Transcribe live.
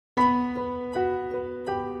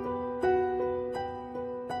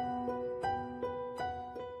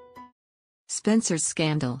Spencer's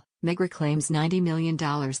scandal, Meghan claims $90 million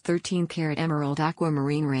 13-carat emerald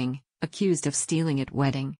aquamarine ring, accused of stealing at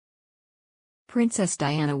wedding. Princess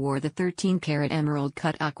Diana wore the 13-carat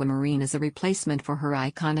emerald-cut aquamarine as a replacement for her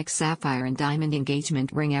iconic sapphire and diamond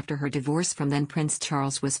engagement ring after her divorce from then-Prince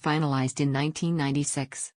Charles was finalized in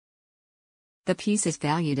 1996. The piece is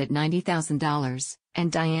valued at $90,000,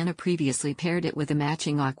 and Diana previously paired it with a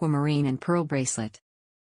matching aquamarine and pearl bracelet.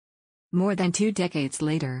 More than 2 decades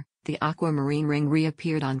later, the aquamarine ring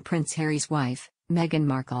reappeared on Prince Harry's wife, Meghan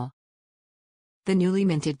Markle. The newly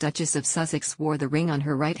minted Duchess of Sussex wore the ring on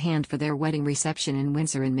her right hand for their wedding reception in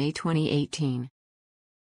Windsor in May 2018.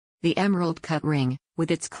 The emerald-cut ring,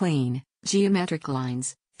 with its clean, geometric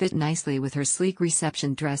lines, fit nicely with her sleek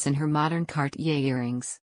reception dress and her modern Cartier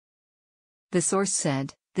earrings. The source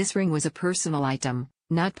said, "This ring was a personal item,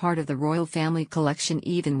 not part of the royal family collection.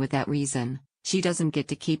 Even with that reason, she doesn't get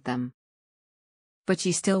to keep them. But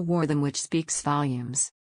she still wore them, which speaks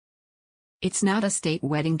volumes. It's not a state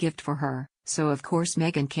wedding gift for her, so of course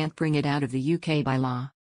Meghan can't bring it out of the UK by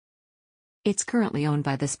law. It's currently owned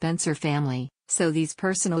by the Spencer family, so these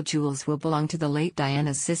personal jewels will belong to the late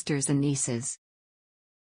Diana's sisters and nieces."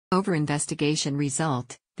 Over investigation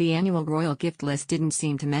result, the annual royal gift list didn't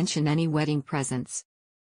seem to mention any wedding presents.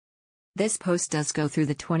 This post does go through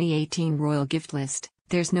the 2018 royal gift list.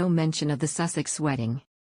 There's no mention of the Sussex wedding,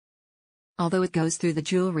 although it goes through the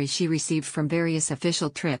jewelry she received from various official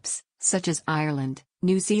trips, such as Ireland,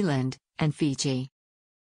 New Zealand, and Fiji.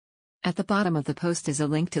 At the bottom of the post is a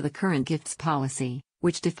link to the current gifts policy,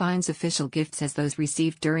 which defines official gifts as those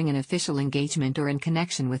received during an official engagement or in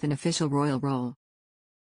connection with an official royal role.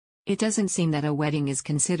 It doesn't seem that a wedding is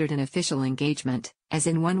considered an official engagement, as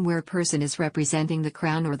in one where a person is representing the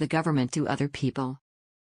crown or the government to other people.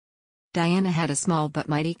 Diana had a small but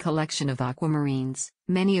mighty collection of aquamarines,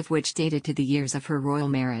 many of which dated to the years of her royal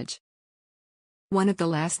marriage. One of the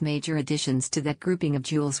last major additions to that grouping of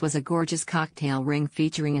jewels was a gorgeous cocktail ring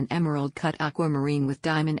featuring an emerald-cut aquamarine with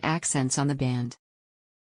diamond accents on the band.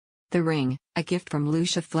 The ring, a gift from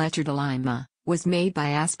Lucia Fletcher de Lima, was made by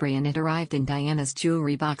Asprey and it arrived in Diana's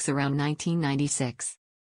jewelry box around 1996.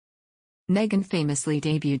 Meghan famously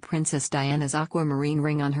debuted Princess Diana's aquamarine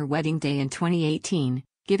ring on her wedding day in 2018,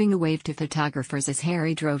 giving a wave to photographers as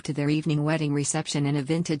Harry drove to their evening wedding reception in a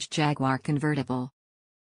vintage Jaguar convertible.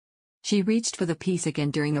 She reached for the piece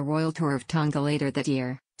again during a royal tour of Tonga later that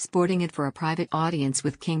year, sporting it for a private audience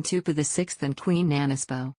with King Tupa VI and Queen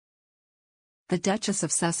Nanispo. The Duchess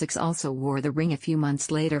of Sussex also wore the ring a few months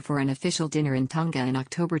later for an official dinner in Tonga in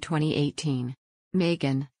October 2018.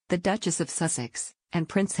 Meghan, the Duchess of Sussex, and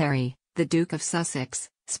Prince Harry, the Duke of Sussex,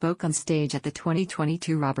 spoke on stage at the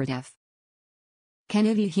 2022 Robert F.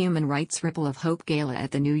 Kennedy Human Rights Ripple of Hope Gala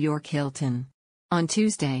at the New York Hilton. On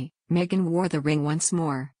Tuesday, Meghan wore the ring once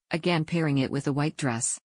more, again pairing it with a white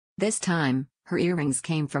dress. This time, her earrings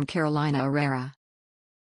came from Carolina Herrera.